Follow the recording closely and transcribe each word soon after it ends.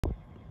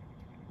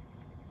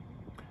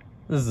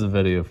This is a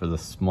video for the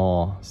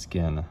small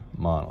skin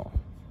model.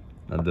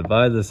 Now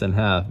divide this in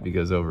half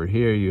because over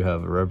here you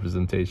have a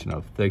representation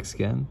of thick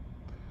skin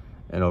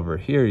and over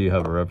here you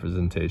have a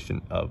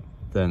representation of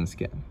thin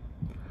skin.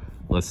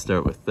 Let's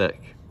start with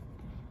thick.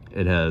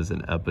 It has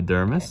an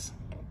epidermis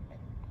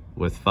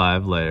with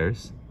 5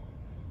 layers,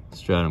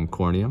 stratum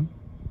corneum,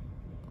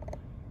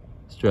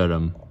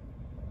 stratum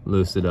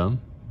lucidum,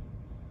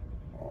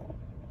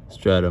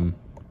 stratum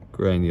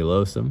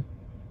granulosum,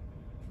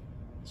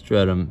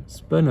 stratum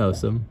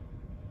spinosum,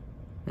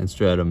 and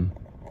stratum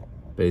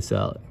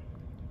basale.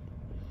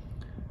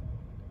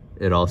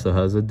 It also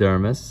has a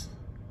dermis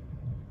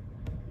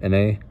and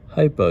a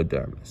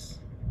hypodermis.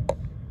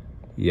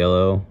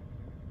 Yellow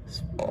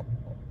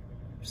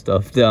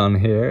stuff down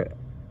here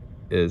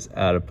is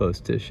adipose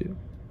tissue.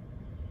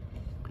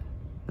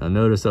 Now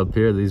notice up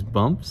here, these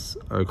bumps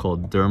are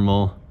called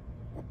dermal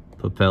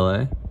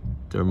papillae,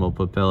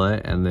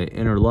 and they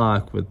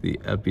interlock with the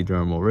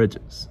epidermal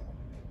ridges.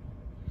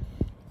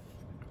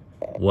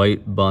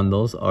 White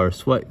bundles are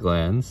sweat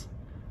glands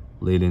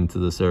leading to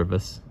the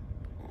surface.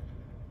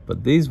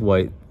 But these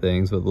white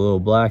things with a little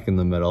black in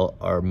the middle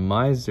are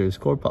Meissner's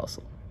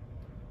corpuscle.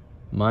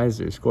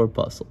 Meissner's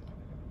corpuscle.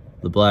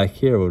 The black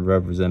here would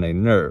represent a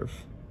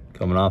nerve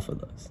coming off of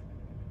those.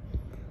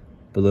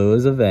 Blue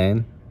is a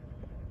vein,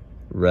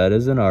 red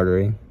is an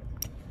artery,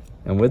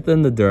 and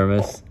within the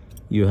dermis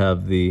you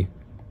have the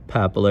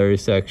papillary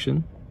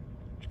section,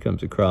 which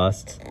comes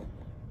across,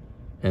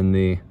 and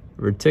the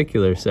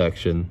reticular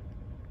section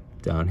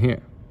down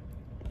here.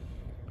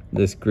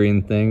 This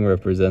green thing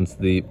represents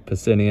the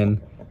Pacinian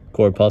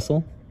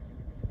corpuscle,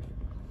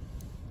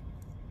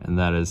 and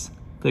that is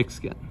thick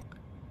skin.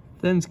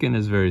 Thin skin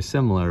is very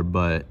similar,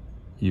 but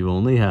you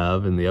only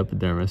have in the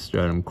epidermis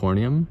stratum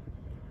corneum,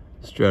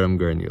 stratum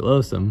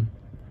granulosum,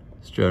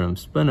 stratum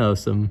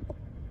spinosum,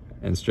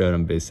 and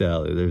stratum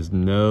basale. There's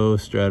no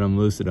stratum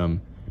lucidum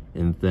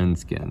in thin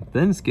skin.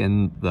 Thin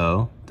skin,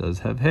 though, does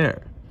have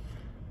hair.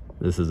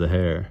 This is a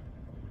hair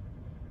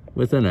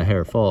within a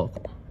hair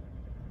follicle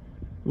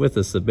with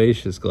a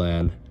sebaceous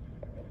gland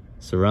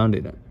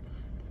surrounding it.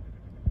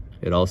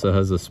 It also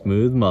has a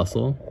smooth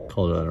muscle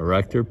called an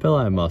erector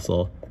pili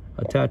muscle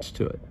attached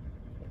to it.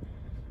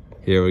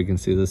 Here we can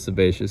see the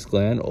sebaceous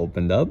gland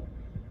opened up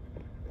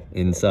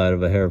inside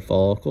of a hair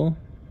follicle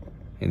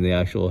in the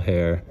actual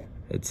hair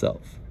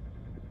itself.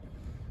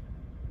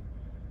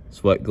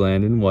 Sweat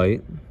gland in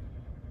white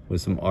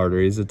with some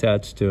arteries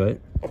attached to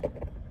it.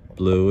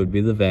 Blue would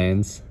be the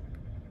veins,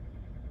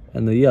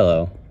 and the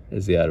yellow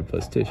is the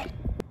adipose tissue.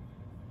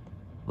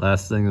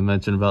 Last thing to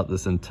mention about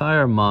this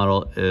entire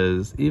model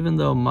is even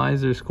though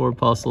Meissner's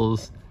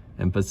corpuscles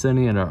and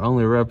Pacinian are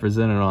only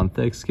represented on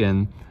thick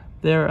skin,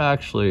 they're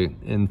actually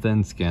in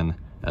thin skin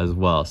as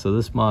well. So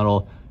this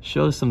model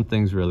shows some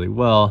things really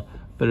well,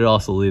 but it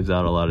also leaves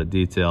out a lot of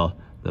detail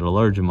that a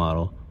larger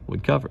model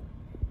would cover.